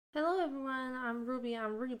everyone, I'm Ruby.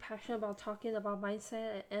 I'm really passionate about talking about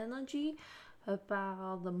mindset and energy,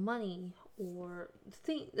 about the money or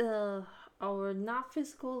or not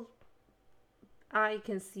physical eye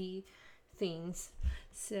can see things.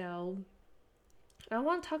 So I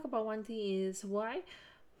want to talk about one thing is why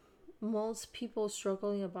most people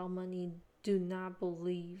struggling about money do not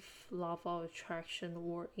believe law of attraction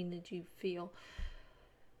or energy field,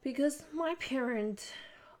 because my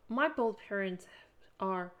both parents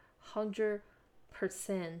are 100%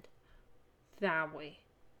 that way.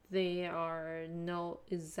 They are know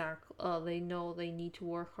exact. They know they need to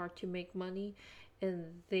work hard to make money,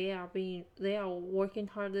 and they are working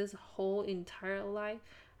hard this whole entire life.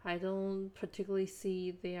 I don't particularly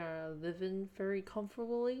see they are living very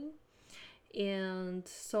comfortably, and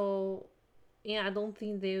so yeah, I don't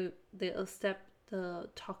think they accept the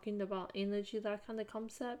talking about energy, that kind of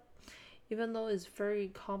concept, even though it's very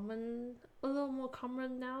common, a little more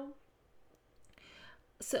common now.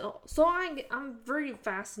 I'm very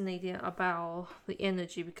fascinated about the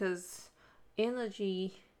energy, because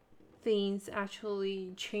energy things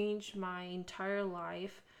actually changed my entire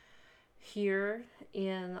life here,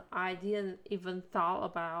 and I didn't even thought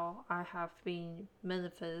about I have been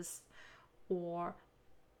manifest or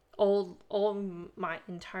all my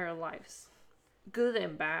entire lives, good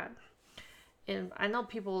and bad. And I know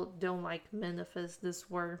people don't like manifest this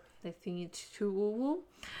word; they think it's too woo woo.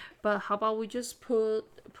 But how about we just put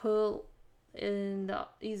in the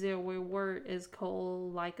easier way word is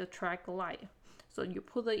called like attract light. So you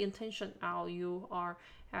put the intention out, you are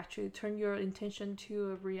actually turn your intention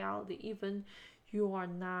to a reality, even you are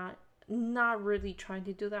not really trying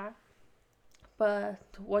to do that. But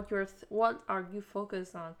what are you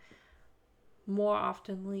focused on more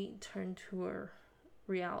oftenly turn to a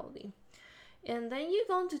reality. And then you're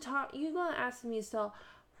going to ask me, so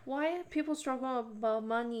why people struggle about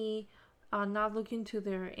money are not looking to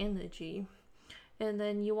their energy. And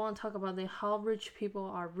then you want to talk about how rich people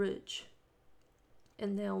are rich.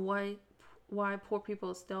 And then why poor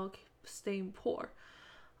people still staying poor.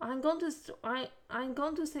 I'm going to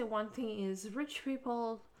say one thing is rich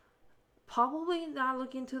people probably not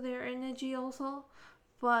looking to their energy also,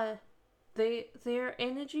 but their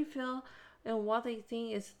energy feel and what they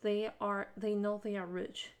think is they know they are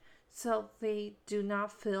rich, so they do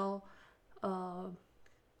not feel uh,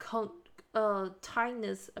 con-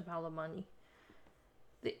 tightness about the money.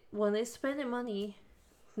 When they spend the money,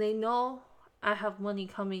 they know I have money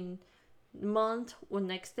coming month or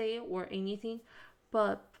next day or anything.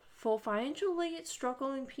 But for financially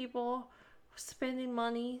struggling people spending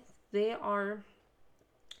money, they are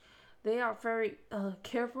very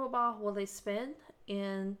careful about what they spend,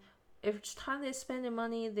 and each time they spend the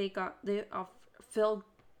money, they are feel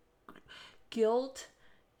guilt,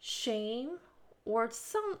 shame, or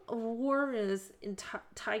some worries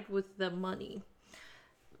tied with the money.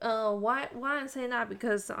 Why I'm saying that,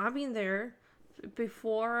 because I've been there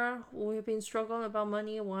before. We've been struggling about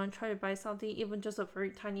money when I try to buy something, even just a very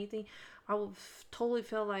tiny thing. I will totally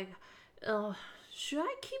feel like, uh, should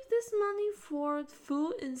I keep this money for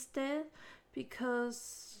food instead?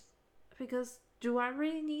 Because do I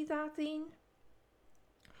really need that thing?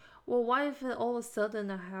 Well, what if all of a sudden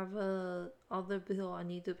I have a other bill I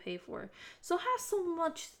need to pay for? So have so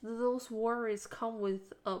much those worries come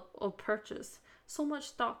with a purchase. So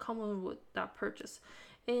much thought coming with that purchase,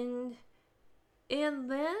 and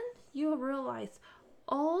then you realize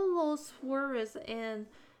all those worries and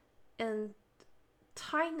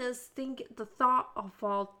tightness, think the thought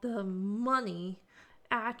about the money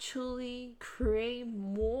actually create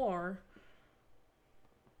more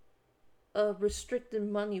restricted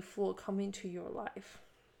money flow coming to your life.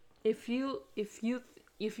 If you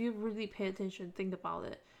really pay attention, think about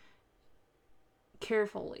it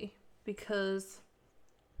carefully, because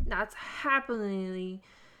that's happening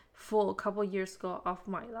for a couple years ago of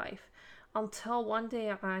my life, until one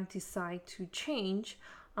day I decide to change,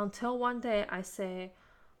 until one day I say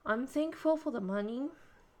I'm thankful for the money.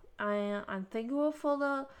 I'm thankful for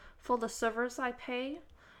the service I pay,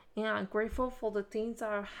 and I'm grateful for the things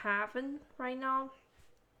I have right now.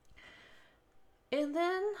 And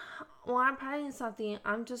then when I'm buying something,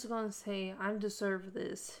 I'm just gonna say I deserve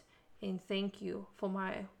this and thank you for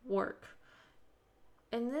my work.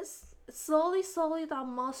 And this slowly that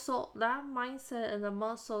mindset and the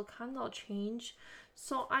muscle kind of change,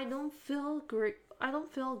 so I don't feel great. I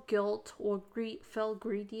don't feel guilt or feel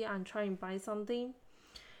greedy. I'm trying to buy something,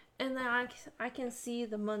 and then I can see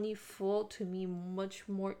the money flow to me much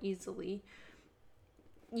more easily.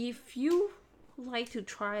 If you like to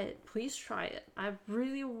try it, please try it. I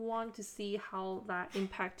really want to see how that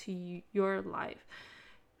impact to your life,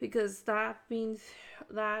 because that's been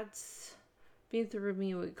through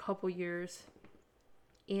me a couple years,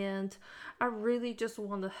 and I really just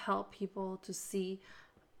want to help people to see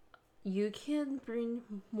you can bring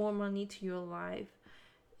more money to your life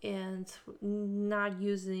and not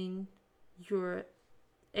using your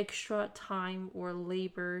extra time or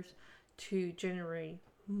labor to generate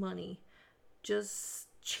money. Just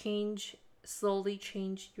slowly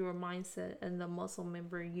change your mindset and the muscle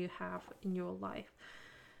memory you have in your life.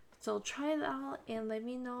 So try it out and let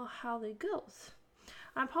me know how it goes.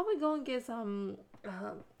 I'm probably going to get some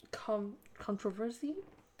controversy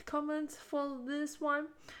comments for this one,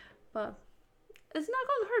 but it's not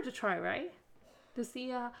going to hurt to try, right? To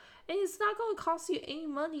see, and it's not going to cost you any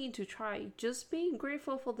money to try. Just being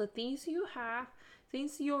grateful for the things you have,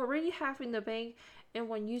 things you already have in the bank, and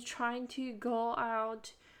when you're trying to go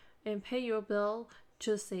out and pay your bill,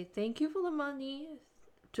 just say thank you for the money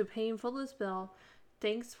to paying for this bill.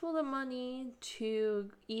 Thanks for the money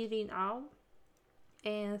to eating out,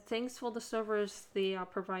 and thanks for the service they are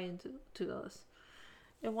providing to us.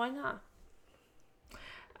 And why not?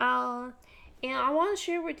 And I want to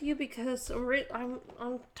share with you because I'm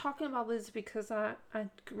talking about this because I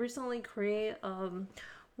recently created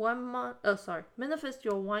 1 month manifest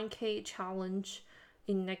your 1K challenge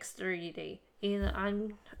in next 30 days, and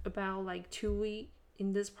I'm about like 2 weeks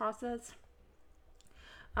in this process.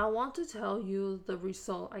 I want to tell you the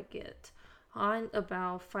result I get. I'm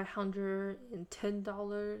about $510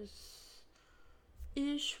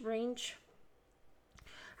 ish range.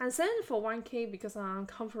 I'm setting for 1K because I'm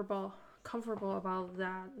comfortable about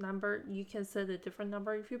that number. You can set a different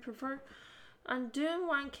number if you prefer. I'm doing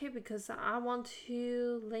 1K because I want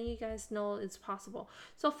to let you guys know it's possible.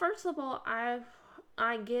 So first of all, I'm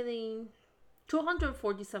getting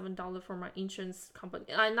 $247 from my insurance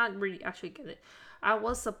company. I not really actually get it. I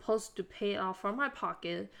was supposed to pay it off from my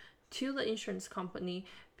pocket to the insurance company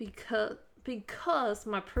because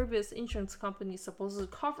my previous insurance company is supposed to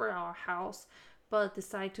cover our house, but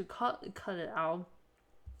decided to cut it out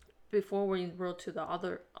before we enrolled to the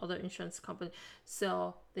other insurance company.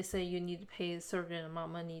 So they say you need to pay a certain amount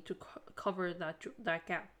of money to cover that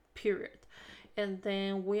gap period. And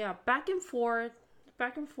then we are back and forth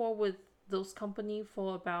with those company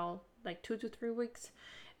for about like 2 to 3 weeks.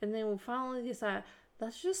 And then we finally decide,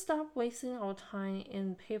 let's just stop wasting our time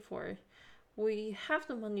and pay for it. We have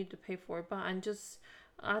the money to pay for it, but I just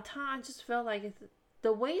felt like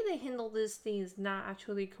the way they handle this thing is not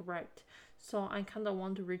actually correct. So I kind of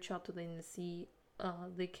want to reach out to them and see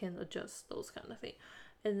they can adjust those kind of things.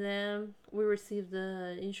 And then we received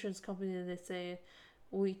the insurance company and they say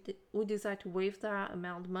we decide to waive that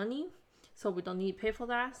amount of money, so we don't need to pay for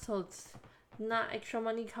that. So it's not extra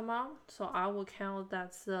money come out. So I will count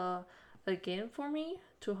that's again for me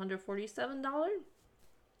 $247.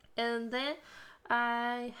 And then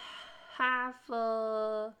I have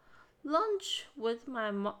lunch with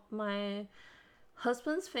my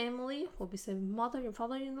husband's family, will be saying mother and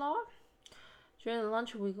father-in-law. During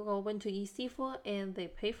lunch, we went to eat seafood and they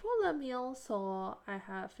pay for the meal, so I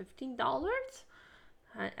have $15.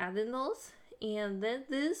 I added those. And then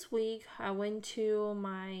this week, I went to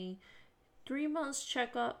my 3 months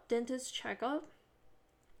dentist checkup.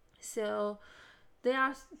 So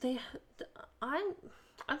I'm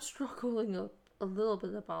struggling a little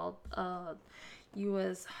bit about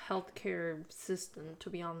U.S. healthcare system, to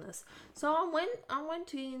be honest. So I went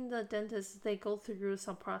to the dentist. They go through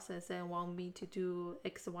some process and want me to do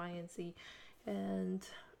X, Y, and Z. And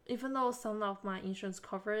even though some of my insurance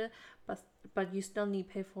cover it, but you still need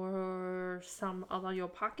to pay for some out of your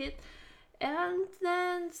pocket. And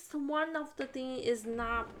then one of the thing is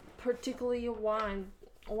not particularly why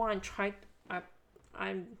I tried.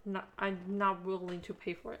 I'm not willing to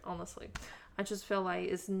pay for it, honestly. I just feel like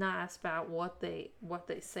it's not as bad what they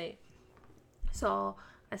say. So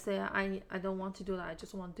I say I don't want to do that. I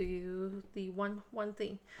just want to do the one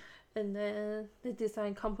thing. And then they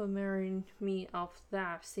decide complimenting me of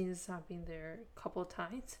that since I've been there a couple of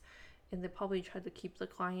times. And they probably try to keep the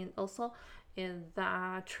client also. And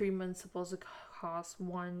that treatment supposed to cost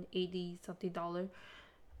 $180 something.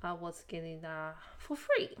 I was getting that for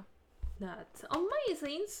free. That's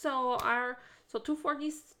amazing. So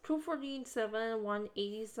 247,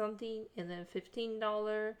 180 something, and then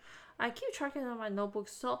 $15. I keep tracking on my notebook.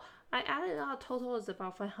 So I added out total is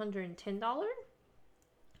about $510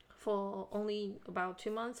 for only about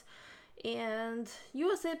 2 months. And you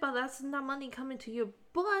will say, but that's not money coming to you.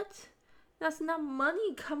 But that's not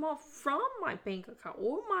money come out from my bank account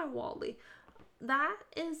or my wallet. That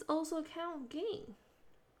is also count gain,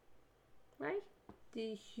 right?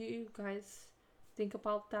 Did you guys think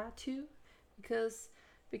about that too? Because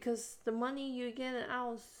because the money you get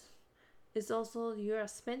out is also you are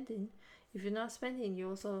spending. If you're not spending, you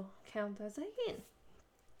also count as a in.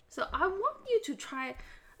 So I want you to try.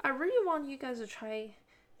 I really want you guys to try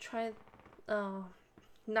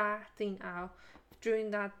that thing out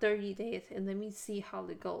during that 30 days, and let me see how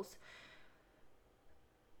it goes.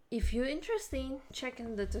 If you're interested, check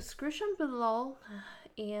in the description below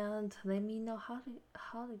and let me know how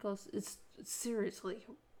it goes. It's seriously,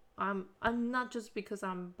 I'm not just because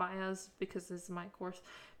I'm biased because it's my course,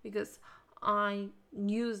 because I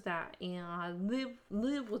use that and I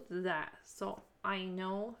live with that, so I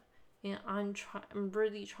know, and I'm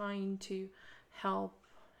really trying to help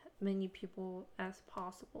many people as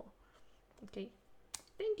possible. Okay,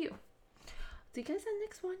 thank you. See you guys in the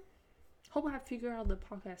next one. Hope I figure out the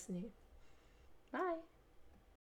podcast name. Bye.